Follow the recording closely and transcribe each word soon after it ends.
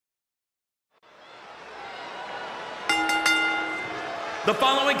The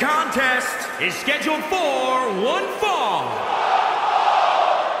following contest is scheduled for one fall.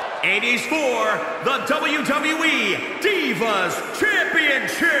 It is for the WWE Divas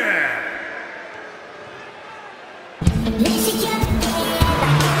Championship.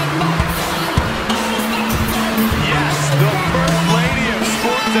 Yes, the First Lady of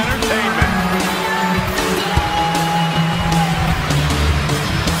Sports Entertainment.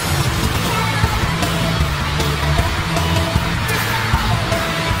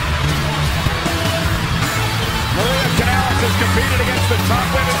 Has competed against the top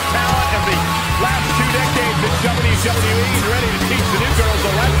women's talent of the last 2 decades in WWE. He's ready to teach the new girls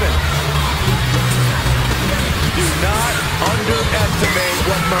a lesson. Do not underestimate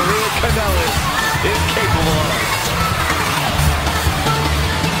what Maria Kanellis is capable of.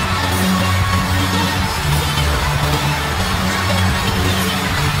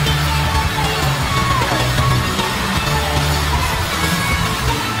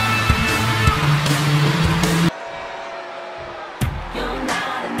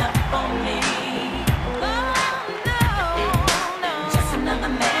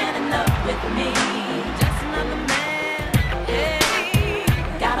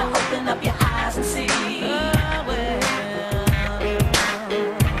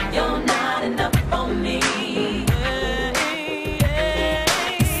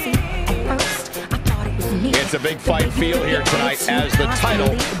 It's a big fight feel here tonight as the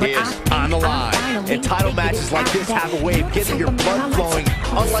title is on the line. And title matches like this have a way of getting your blood flowing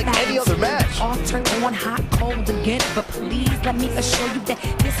unlike any other match. All turn on hot, cold again, but please let me assure you that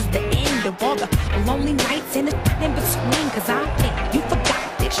this is the end of all the lonely nights and the in between. Cause I think you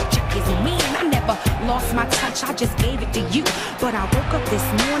forgot this chick is mean. I never lost my touch, I just gave it to you. But I woke up this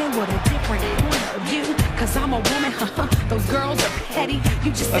morning with a different point of view. Cause I'm a woman, those girls are petty.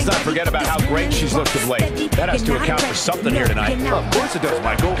 You just Let's not forget about how great she's looked of late. That has to account for something here tonight. Well, of course it does,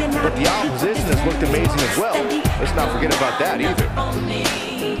 Michael. But the opposition has looked amazing as well. Let's not forget about that either.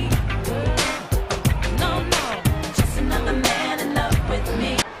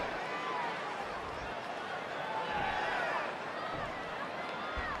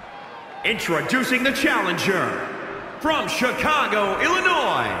 Introducing the challenger from Chicago,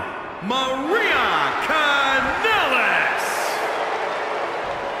 Illinois, Maria Kanellis.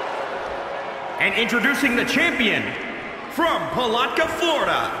 And introducing the champion from Palatka,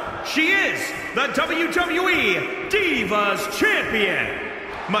 Florida, she is the WWE Divas Champion,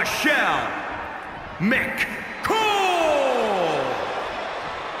 McCool.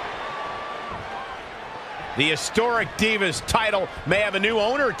 The historic Divas title may have a new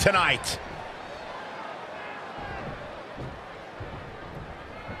owner tonight.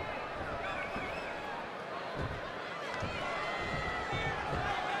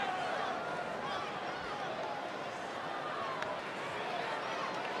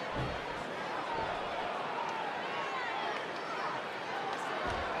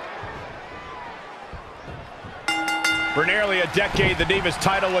 For nearly a decade, the Divas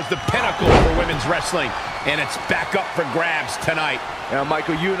title was the pinnacle for women's wrestling, and it's back up for grabs tonight. Now,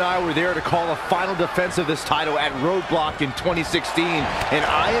 Michael, you and I were there to call a final defense of this title at Roadblock in 2016, and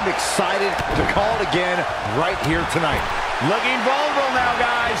I am excited to call it again right here tonight. Looking vulnerable now,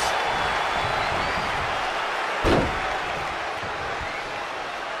 guys.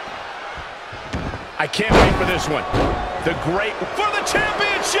 I can't wait for this one. The great for the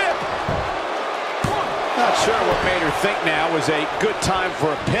championship. Not sure what made her think now was a good time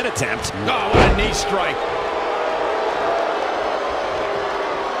for a pin attempt. Oh, what a knee strike.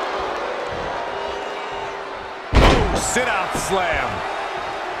 Oh, sit-out slam.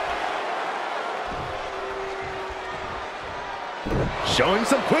 Showing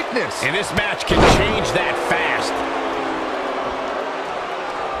some quickness. And this match can change that fast.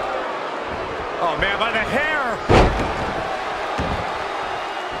 Oh, man, by the hair.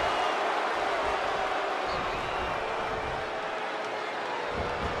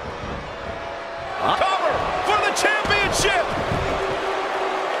 Cover for the championship.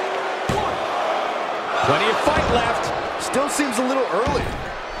 Plenty of fight left. Still seems a little early.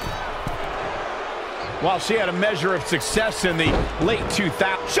 While she had a measure of success in the late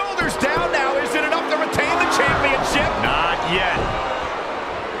 2000s. Shoulders down now. Is it enough to retain the championship? Not yet.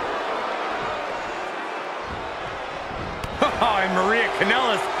 Oh, and Maria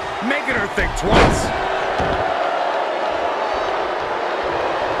Kanellis making her think twice.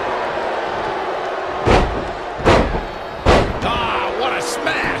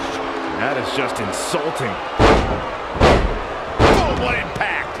 That is just insulting. Oh, what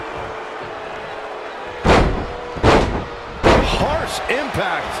impact! Harsh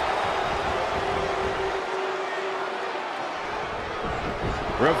impact.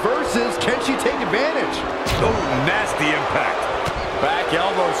 Reverses. Can she take advantage? Oh, nasty impact. Back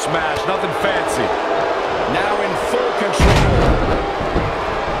elbow smash. Nothing fancy. Now in full control.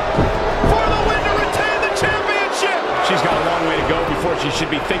 For the win to retain the championship. She's got a long way to go before she should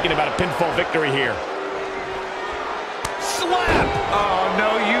be thinking about a pinfall victory here. Slap! Oh,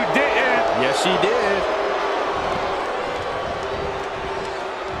 no, you didn't. Yes, she did.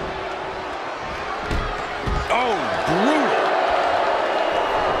 Oh, brutal.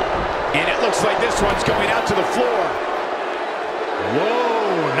 And it looks like this one's going out to the floor.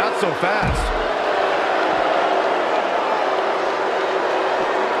 Whoa, not so fast.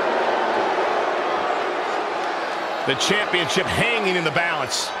 The championship hanging in the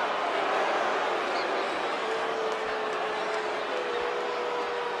balance.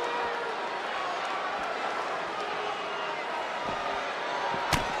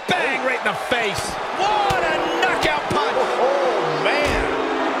 Bang, right in the face. What a knockout punch. Oh, man.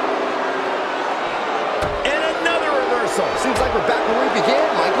 And another reversal. Seems like we're back where we began,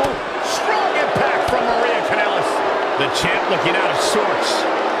 Michael. Strong impact from Maria Kanellis. The champ looking out of sorts.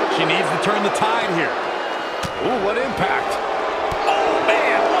 She needs to turn the tide here. Ooh, what impact. Oh,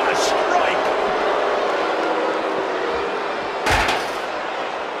 man, what a strike.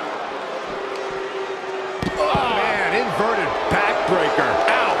 Oh, man, inverted backbreaker.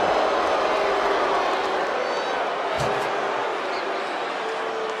 Ow.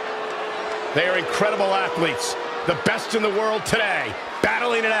 They are incredible athletes. The best in the world today,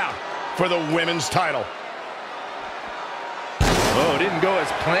 battling it out for the women's title. Oh, didn't go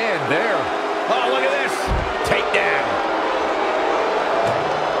as planned there. Oh, look at this. Takedown.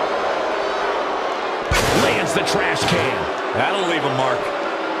 Lands the trash can. That'll leave a mark.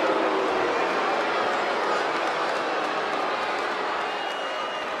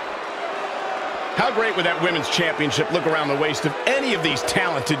 How great would that women's championship look around the waist of any of these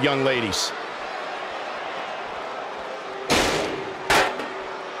talented young ladies?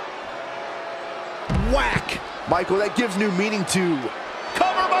 Whack! Michael, that gives new meaning to...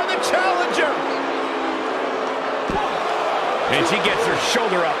 Cover by the challenger! And she gets her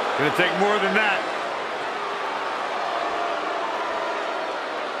shoulder up. Gonna take more than that.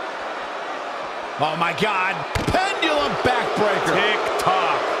 Oh my God. Pendulum backbreaker.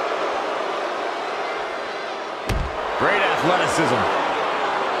 Tick-tock. Great athleticism.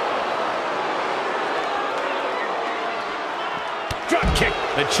 Drop kick.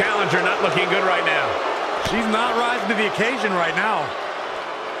 The challenger not looking good right now. She's not rising to the occasion right now.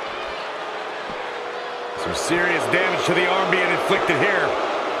 Some serious damage to the arm being inflicted here.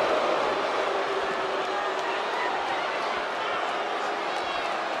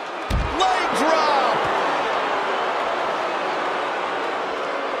 Leg drop!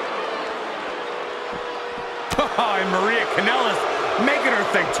 Oh, and Maria Kanellis making her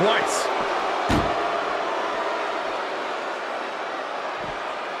think twice.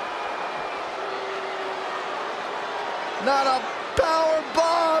 Not a power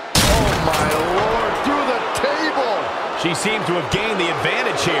bomb. Oh, my Lord, through the table. She seemed to have gained the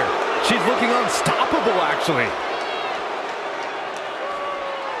advantage here. She's looking unstoppable, actually.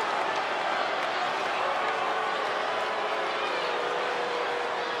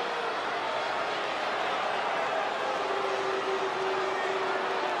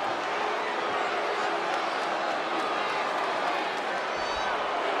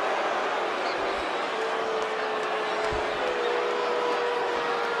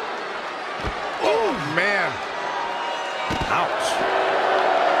 Man. Ouch.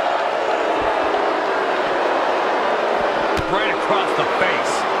 Right across the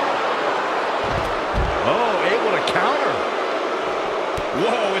face. Oh, able to counter.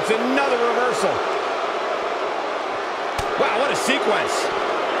 Whoa, it's another reversal. Wow, what a sequence.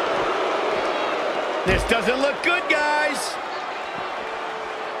 This doesn't look good, guys.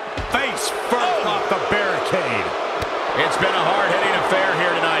 Face first off the barricade. It's been a hard-hitting affair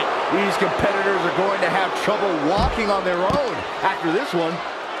here tonight. These competitors are going to have trouble walking on their own after this one.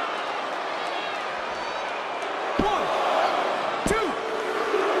 1, 2.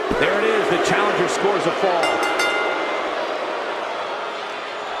 There it is. The challenger scores a fall.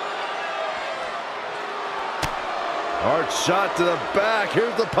 Hard shot to the back.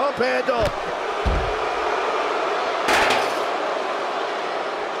 Here's the pump handle.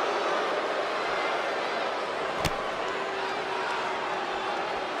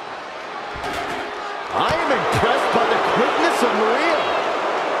 I am impressed by the quickness of Maria.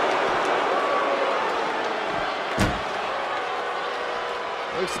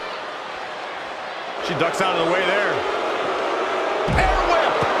 She ducks out of the way there. Air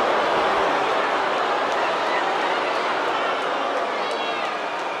whip.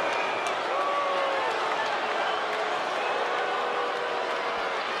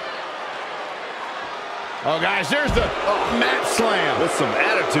 Oh, guys, there's the mat slam. With some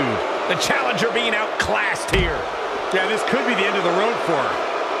attitude. The challenger being outclassed here. Yeah, this could be the end of the road for her.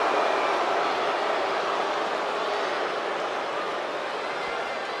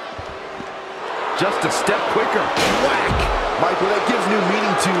 Just a step quicker. Whack! Michael, that gives new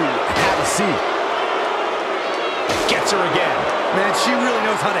meaning to have a seat. Gets her again. Man, she really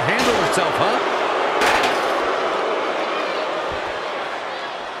knows how to handle herself, huh?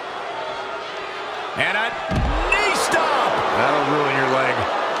 And a knee stop. That'll ruin your leg.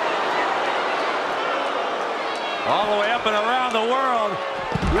 All the way up and around the world.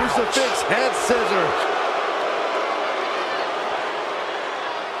 Crucifix head scissors.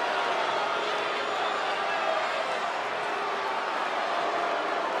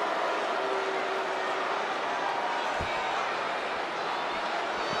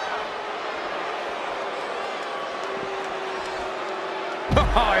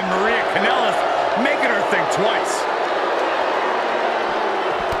 Oh, and Maria Kanellis making her think twice.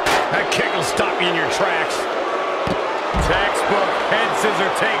 That kick will stop you in your tracks. Textbook head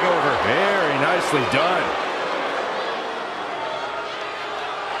scissor takeover. Very nicely done.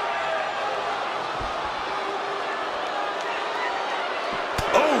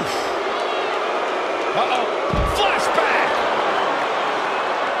 Oof. Uh-oh. Flashback.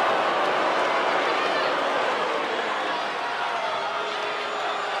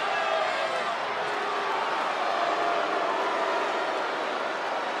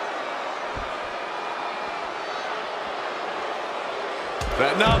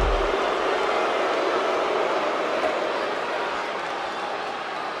 Betting up.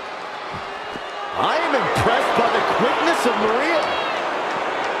 I am impressed by the quickness of Maria.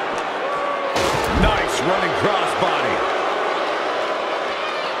 Nice running crossbody.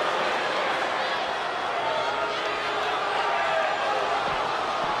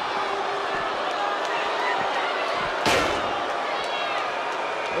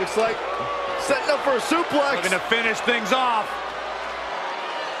 Looks like setting up for a suplex. Looking to finish things off.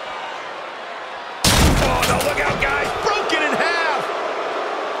 Oh, no, look out, guys. Broken in half.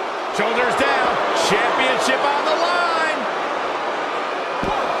 Shoulders down. Championship on the line.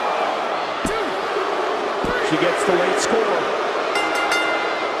 1, 2, 3. She gets the late score.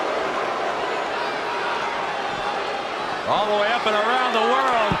 All the way up and around the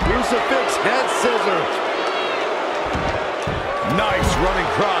world. Crucifix head scissors. Nice running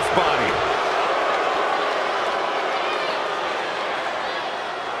crossbody.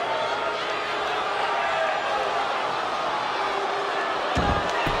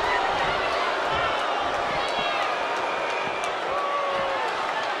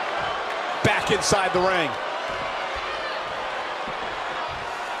 Back inside the ring.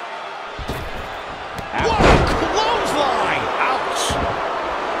 What a clothesline! Ouch!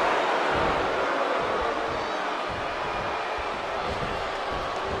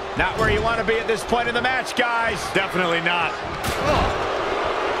 Not where you want to be at this point in the match, guys. Definitely not.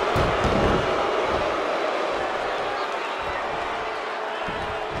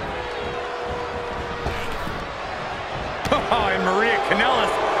 Oh, and Maria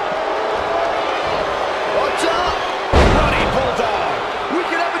Kanellis. Watch out! Running bulldog We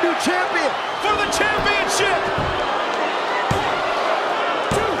can have a new champion. for the championship.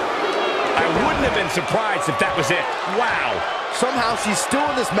 I wouldn't have been surprised if that was it. Wow. Somehow she's still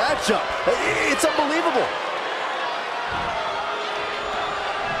in this matchup. It's unbelievable.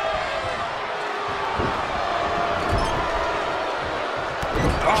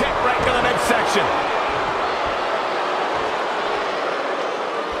 Kick right to the midsection.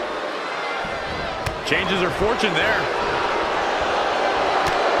 Changes her fortune there.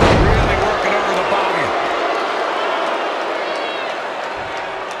 Really working over the body.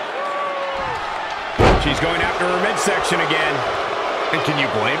 She's going after her midsection again. And can you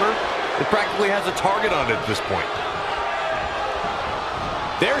blame her? It practically has a target on it at this point.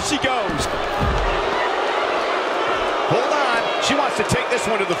 There she goes. Hold on. She wants to take this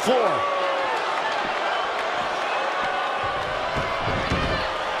one to the floor.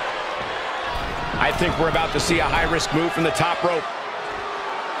 I think we're about to see a high-risk move from the top rope.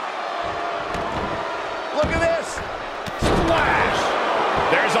 Look at this. Splash.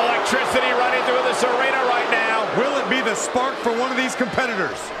 There's electricity running through this arena right now. Will it be the spark for one of these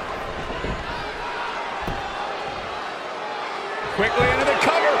competitors? Quickly into the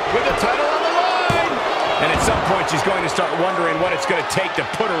cover with the title on the line. And at some point, she's going to start wondering what it's going to take to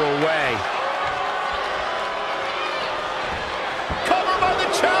put her away. Cover by the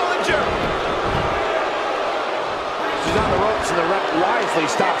challenger. She's on the ropes, and the ref wisely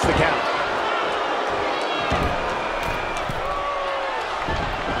stops the count.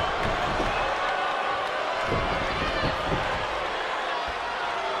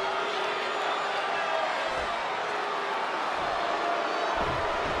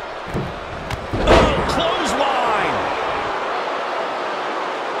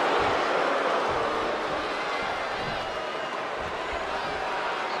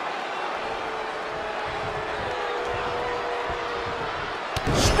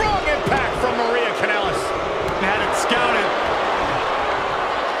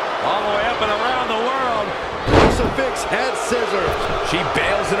 Nice head scissors. She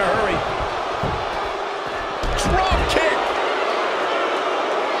bails in a hurry. Drop kick.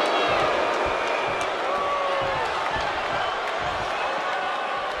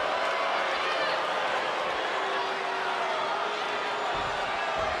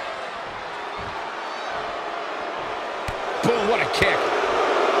 Boom, what a kick.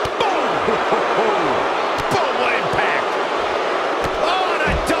 Boom. Boom, what impact. Oh, and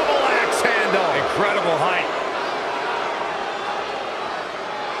a double axe handle. Incredible height.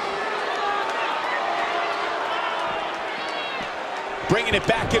 Bringing it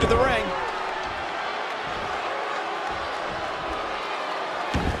back into the ring.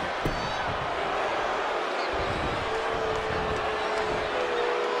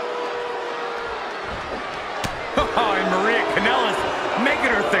 Oh, and Maria Kanellis making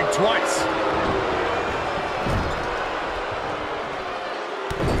her think twice.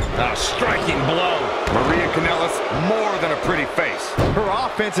 A striking blow. Maria Kanellis, more than a pretty face. Her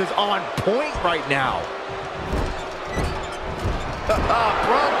offense is on point right now.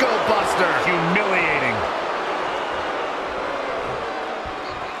 Bronco Buster. Humiliating.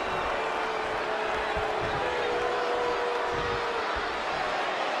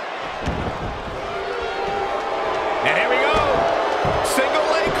 And here we go. Single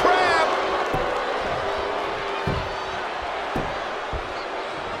leg crab.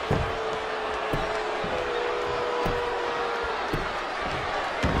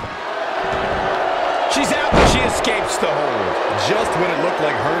 She's out, but she escapes the hold. Just when it looked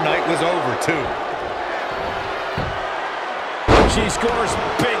like her night was over, too. She scores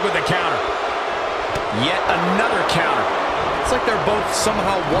big with the counter. Yet another counter. It's like they're both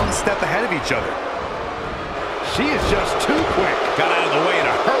somehow one step ahead of each other. She is just too quick. Got out of the way in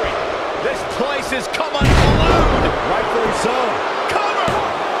a hurry. This place is coming unglued. Rightfully so. Cover!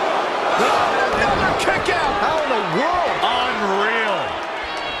 Another kick out. How in the world? Unreal.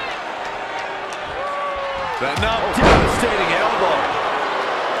 No, devastating elbow.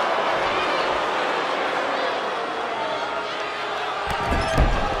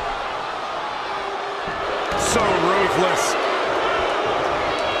 So ruthless.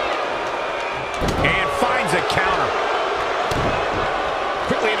 And finds a counter.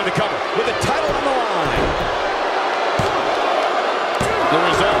 Quickly into the cover with the title on the line. The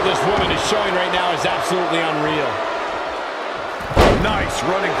result this woman is showing right now is absolutely unreal. Nice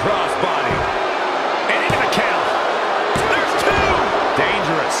running crossbody. And into the count. There's two.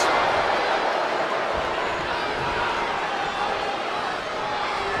 Dangerous.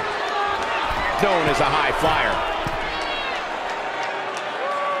 Known as a high flyer.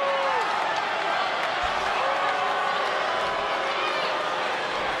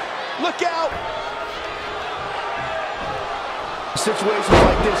 Look out! Situations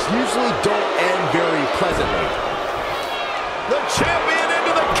like this usually don't end very pleasantly. The champion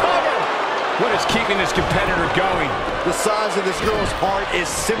into the cover! What is keeping this competitor going? The size of this girl's heart is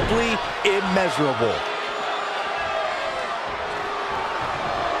simply immeasurable.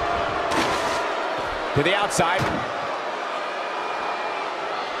 To the outside.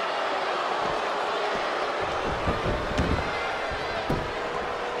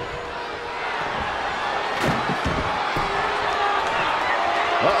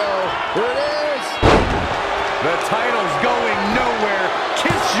 Uh-oh, here it is. The title's going nowhere.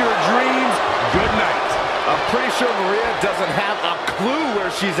 Kiss your dreams. Good night. I'm pretty sure Maria doesn't have a clue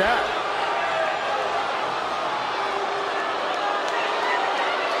where she's at.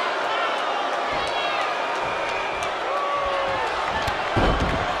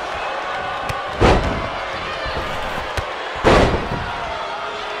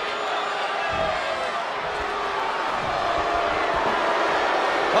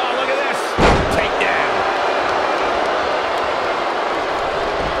 Oh, look at this. Takedown.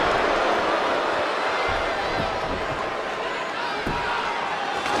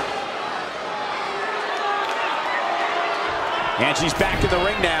 And she's back in the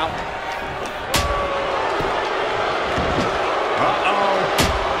ring now. Uh-oh.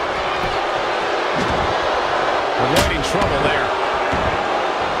 Avoiding trouble there.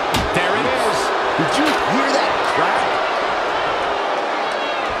 There it is. Did you hear that crack?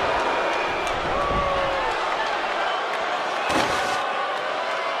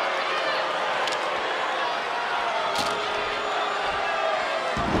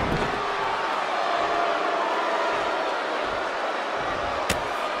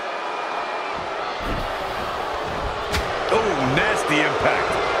 Oh, nasty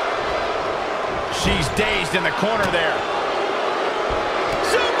impact. She's dazed in the corner there.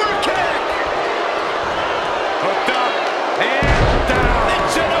 Super kick! Hooked up and down. The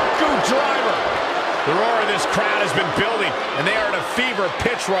Jinoku driver. The roar of this crowd has been building, and they are at a fever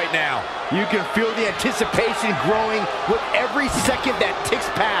pitch right now. You can feel the anticipation growing with every second that ticks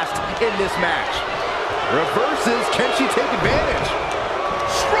past in this match. Reverses, can she take advantage?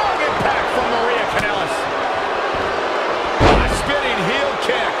 Strong impact from Maria Kanellis. A spinning heel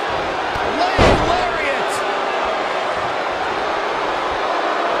kick. Lariat.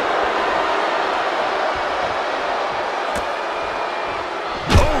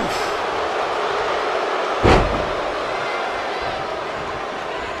 Oof.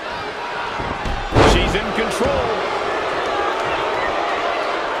 She's in control.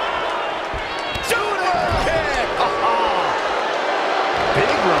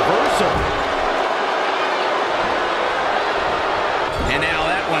 Reversal. And now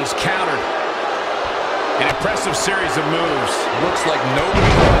that one's countered. An impressive series of moves. Looks like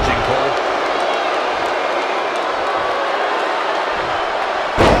nobody's watching, Cole.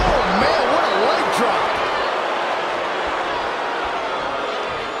 Oh, man, what a leg drop.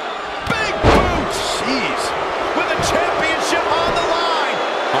 Big boot! Jeez. With the championship on the line.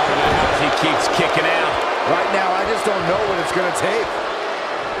 I don't know how he keeps kicking out. Right now, I just don't know what it's going to take.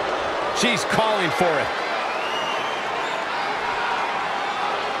 She's calling for it.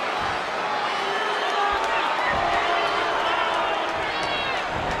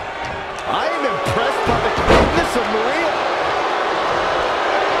 I am impressed by the quickness of Maria.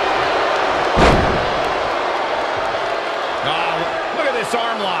 Oh, look at this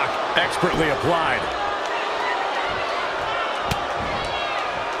arm lock. Expertly applied.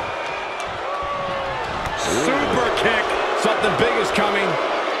 Super kick. Something big is coming.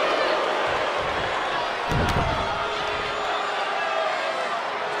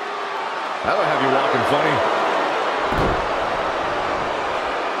 That'll have you walking funny.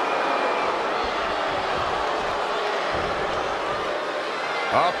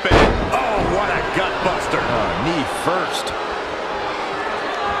 Up and, oh, what a gut buster. Knee first.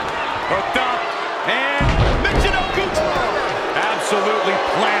 Hooked up, and Michinoku Driver. Absolutely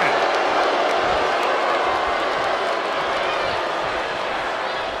planted.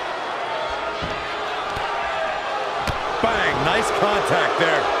 Bang, nice contact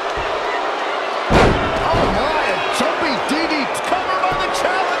there. Oh my, a jumping DDT. Cover by the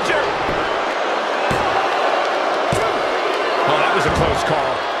challenger. Oh, that was a close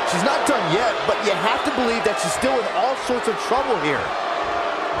call. She's not done yet, but you have to believe that she's still in all sorts of trouble here.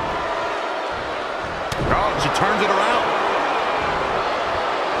 Oh, she turns it around.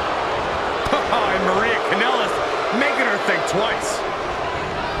 Oh, and Maria Kanellis making her think twice.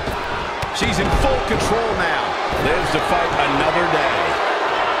 She's in full control now. Lives to fight another day.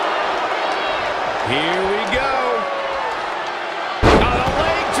 Here we go. A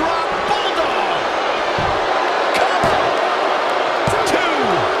leg drop bulldog. Cover. Two.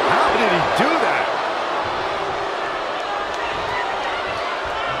 How did he do that?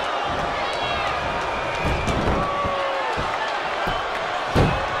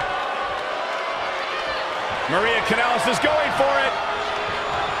 Maria Kanellis is going for it.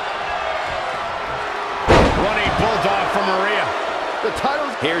 Running bulldog for Maria. The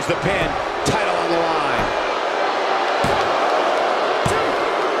title's... Here's the pin. Title on the line.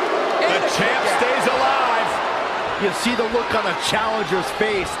 The champ stays alive. You see the look on the challenger's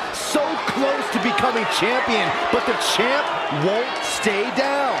face. So close to becoming champion, but the champ won't stay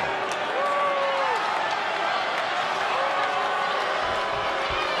down.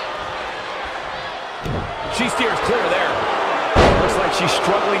 She steers clear there. Looks like she's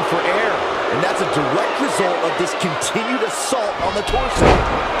struggling for air. And that's a direct result of this continued assault on the torso.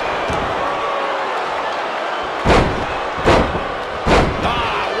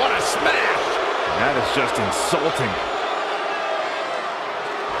 Ah, what a smash! That is just insulting.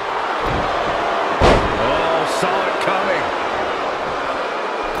 Oh, saw it coming.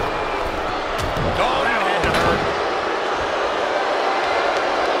 Oh, that had to hurt.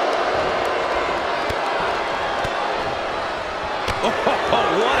 Oh,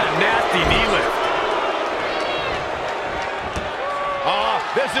 what a nasty knee lift. Oh,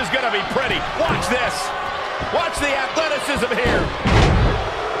 this is going to be pretty. Watch this. Watch the athleticism here.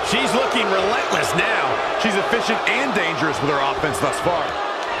 She's looking relentless now. She's efficient and dangerous with her offense thus far.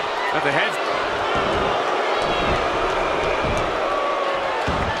 At the head.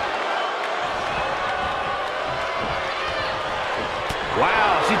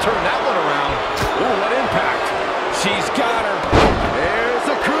 Wow, she turned that one around. Ooh, what impact. She's got her. There's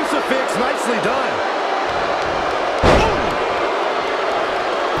a crucifix. Nicely done.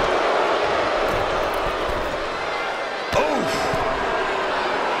 Oof.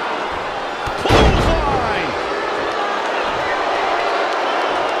 Clothesline.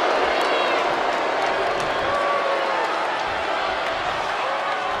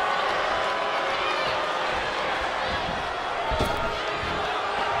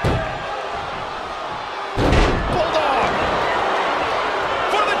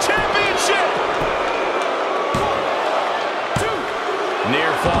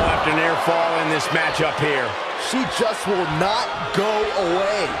 left an air fall in this matchup here. She just will not go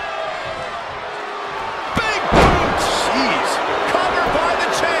away. Big boot! Jeez. Covered by the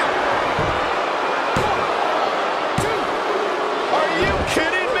champ. Are you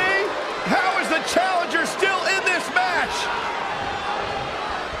kidding me? How is the challenger still in this match?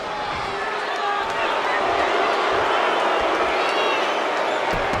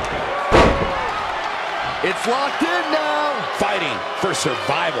 It's locked in now. Fighting for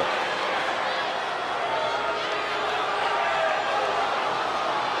survival.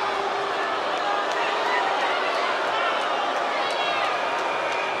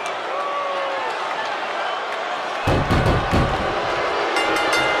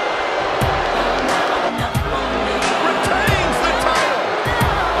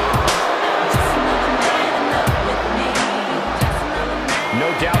 No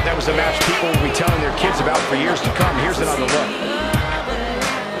doubt that was a match people will be telling their kids about for years to come. Here's another look.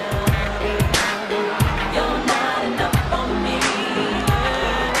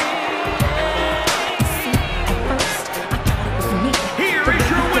 Here is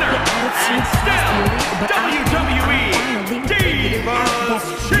your winner, and still WWE Divas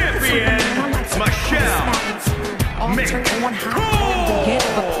Champion, McCool.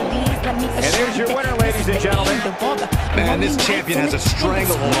 And there's your winner, ladies and gentlemen. Man, this champion has a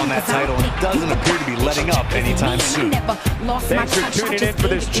stranglehold on that title and doesn't appear to be letting up anytime soon. Thanks for tuning in for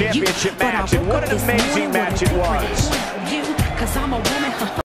this championship match, and what an amazing match it was.